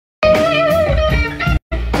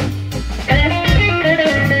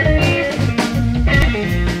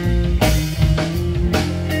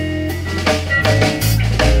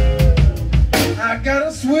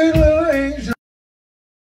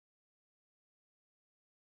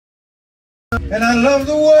And I love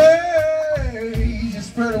the way you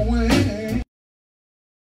spread a wing.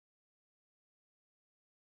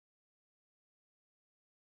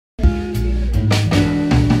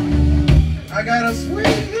 I got a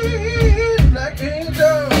sweet black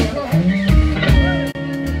angel.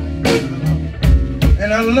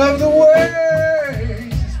 And I love the way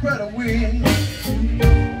she spread her wings.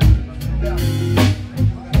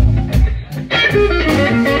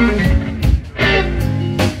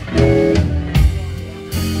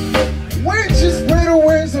 When she spread her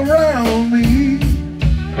wings around me,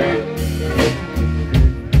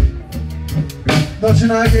 don't you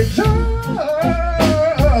know I get joy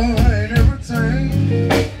in every time?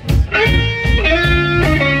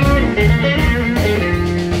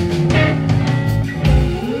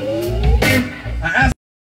 I ask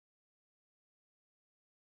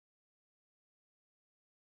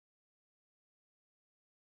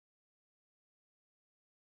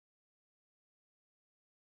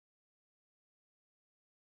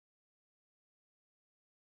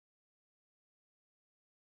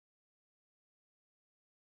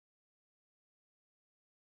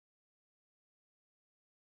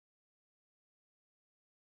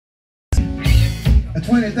a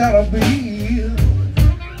 $20 bill.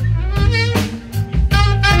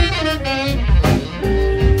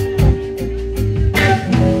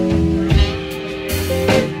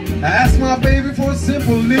 I asked my baby for a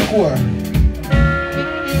simple liquor,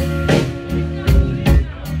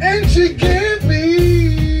 and she gave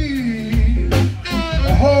me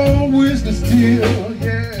a whole whiskey still,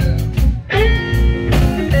 yeah.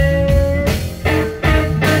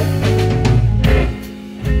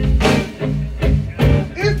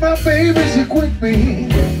 My baby, she quit me.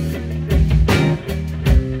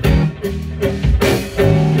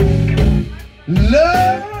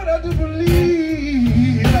 Lord, I do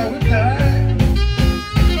believe I would die.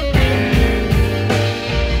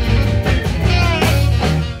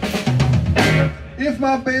 If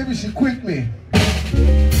my baby, she quit me,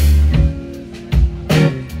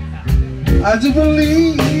 I do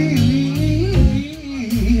believe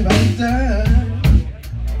I would die.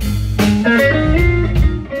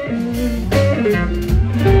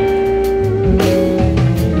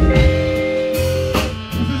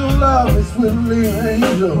 Sweetly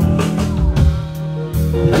angel,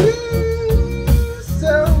 please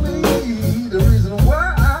tell me the reason why.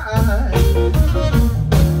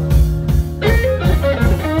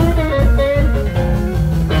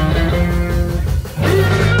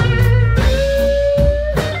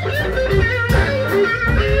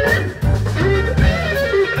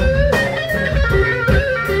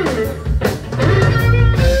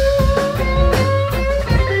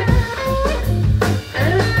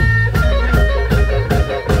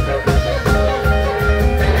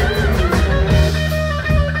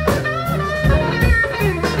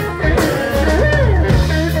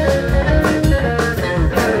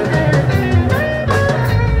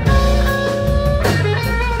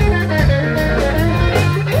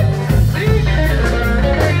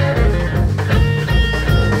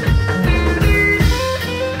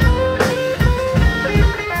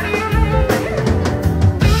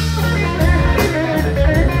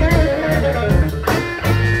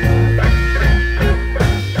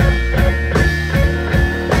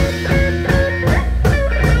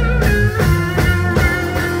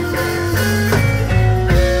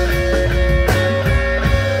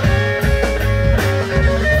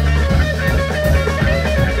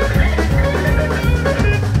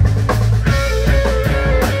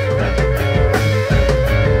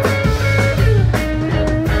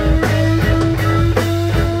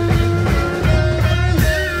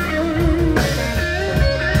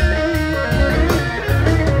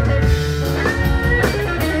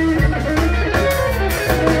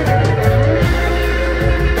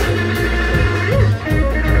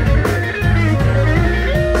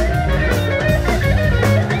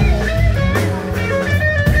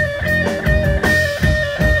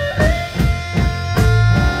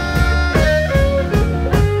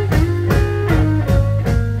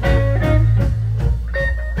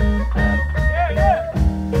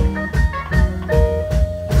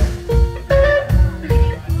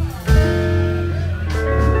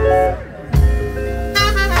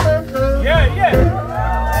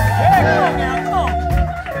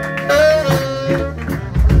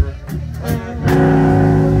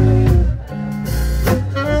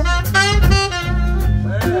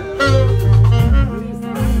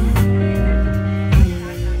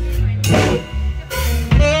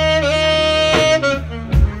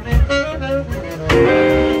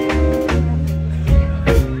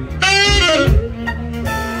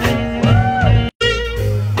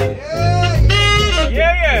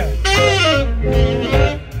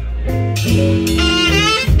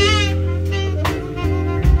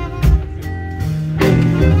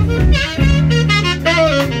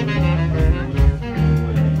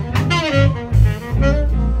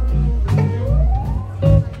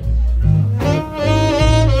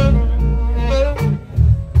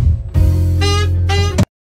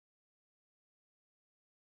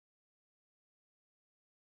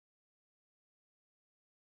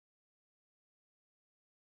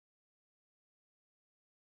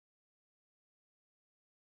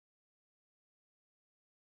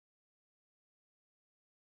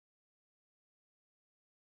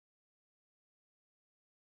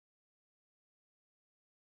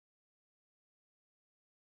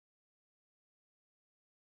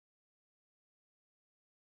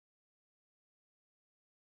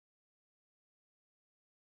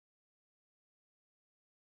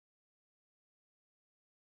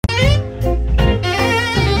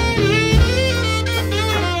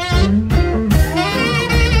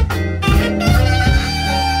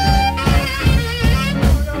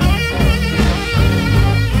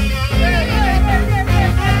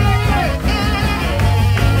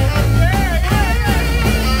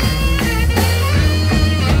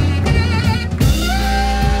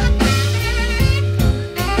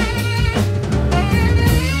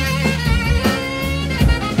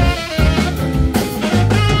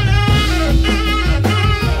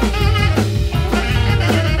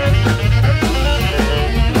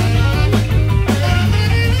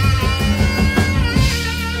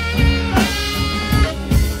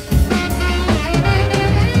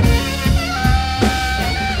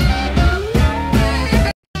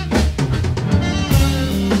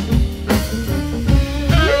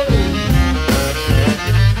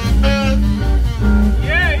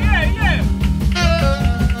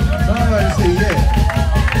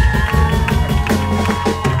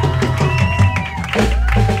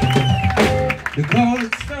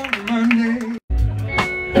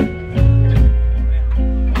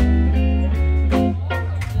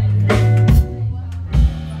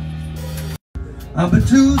 but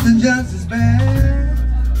truth is just as bad.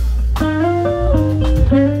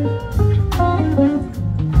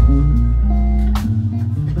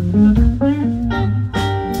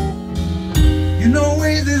 You know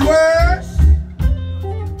ways is worse.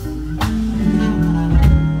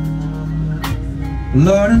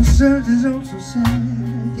 Lord, and search is also sad.